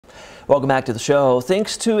Welcome back to the show.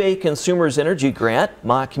 Thanks to a Consumers Energy grant,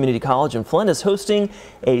 Mott Community College in Flint is hosting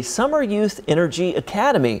a Summer Youth Energy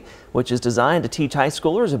Academy, which is designed to teach high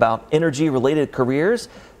schoolers about energy-related careers.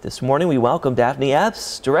 This morning we welcome Daphne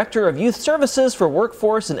Epps, Director of Youth Services for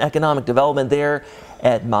Workforce and Economic Development there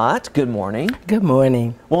at Mott. Good morning. Good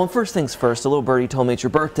morning. Well, and first things first, a little birdie told me it's your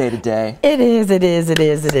birthday today. It is.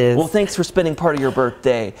 Well, thanks for spending part of your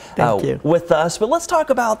birthday with us. But let's talk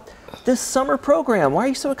about this summer program. Why are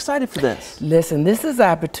you so excited for this? Listen, this is an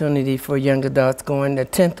opportunity for young adults going to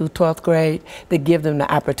 10th through 12th grade to give them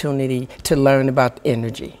the opportunity to learn about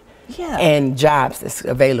energy. Yeah. And jobs that's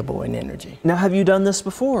available in energy. Now, have you done this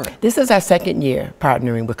before? This is our second year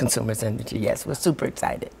partnering with Consumers Energy. Yes, we're super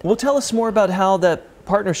excited. Well, tell us more about how that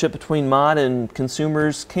partnership between Mott and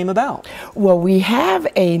Consumers came about. Well, we have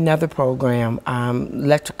another program,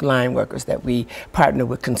 electric line workers, that we partner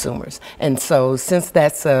with Consumers. And so since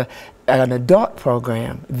that's an adult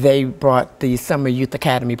program, they brought the Summer Youth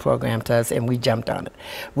Academy program to us and we jumped on it.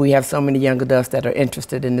 We have so many young adults that are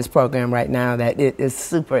interested in this program right now that it is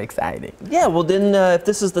super exciting. Yeah, well then if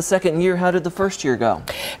this is the second year, how did the first year go?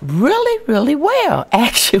 Really well.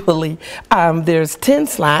 Actually, there's 10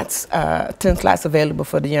 slots available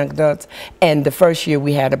for the young adults, and the first year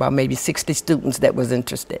we had about maybe 60 students that was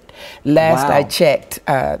interested. Last I checked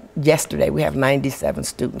yesterday, we have 97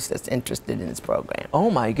 students that's interested in this program. Oh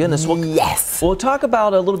my goodness. Well, yes. We'll talk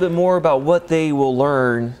about a little bit more about what they will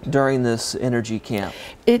learn during this energy camp.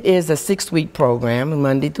 It is a 6-week program,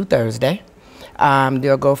 Monday through Thursday.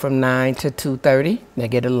 They'll go from 9 to 2:30. They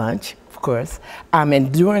get a lunch, of course.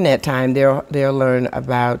 And during that time, they'll learn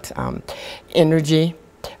about energy,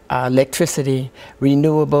 electricity,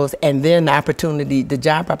 renewables, and then the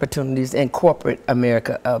job opportunities in corporate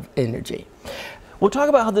America of energy. We'll talk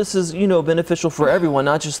about how this is, beneficial for everyone,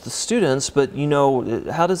 not just the students, but,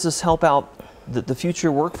 how does this help out the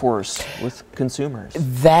future workforce with consumers?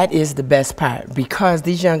 That is the best part, because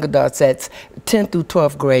these young adults at 10th through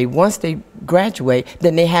 12th grade, once they graduate,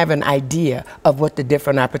 then they have an idea of what the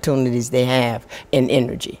different opportunities they have in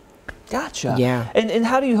energy. Gotcha. Yeah. And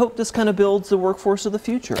how do you hope this kind of builds the workforce of the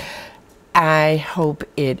future? I hope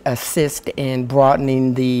it assists in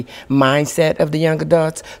broadening the mindset of the young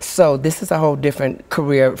adults. So this is a whole different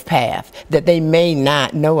career path that they may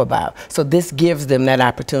not know about. So this gives them that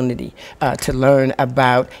opportunity to learn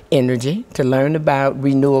about energy, to learn about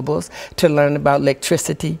renewables, to learn about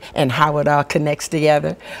electricity and how it all connects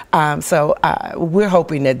together. So we're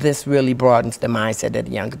hoping that this really broadens the mindset of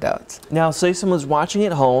the young adults. Now, say someone's watching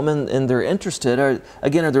at home and they're interested. Are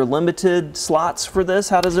there limited slots for this?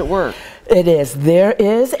 How does it work? It is. There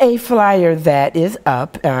is a flyer that is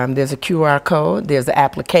up. There's a QR code. There's an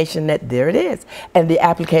application there it is. And the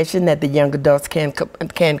application that the young adults can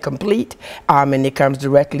complete, and it comes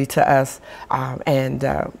directly to us.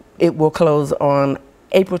 It will close on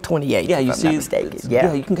April 28th, yeah, if I'm not mistaken.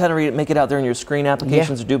 Yeah, you can kind of make it out there on your screen.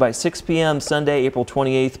 Applications are due by 6 p.m. Sunday, April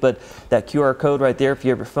 28th, but that QR code right there, if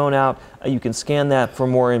you have your phone out, you can scan that for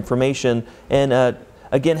more information. And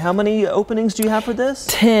again, how many openings do you have for this?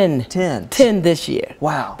 10. 10. 10 this year.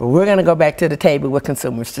 Wow. But we're going to go back to the table with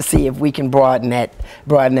Consumers to see if we can broaden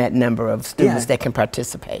that number of students that can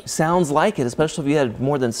participate. Sounds like it, especially if you had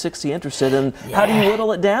more than 60 interested. And how do you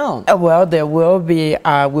whittle it down? Well, there will be,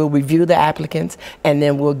 we'll review the applicants, and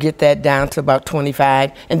then we'll get that down to about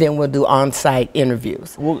 25, and then we'll do on-site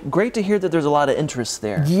interviews. Well, great to hear that there's a lot of interest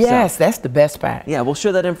there. Yes, that's the best part. Yeah, we'll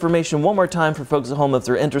share that information one more time for folks at home if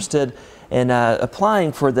they're interested in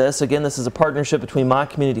applying for this. Again, this is a partnership between Mott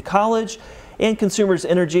Community College and Consumers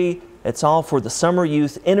Energy. It's all for the Summer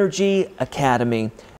Youth Energy Academy.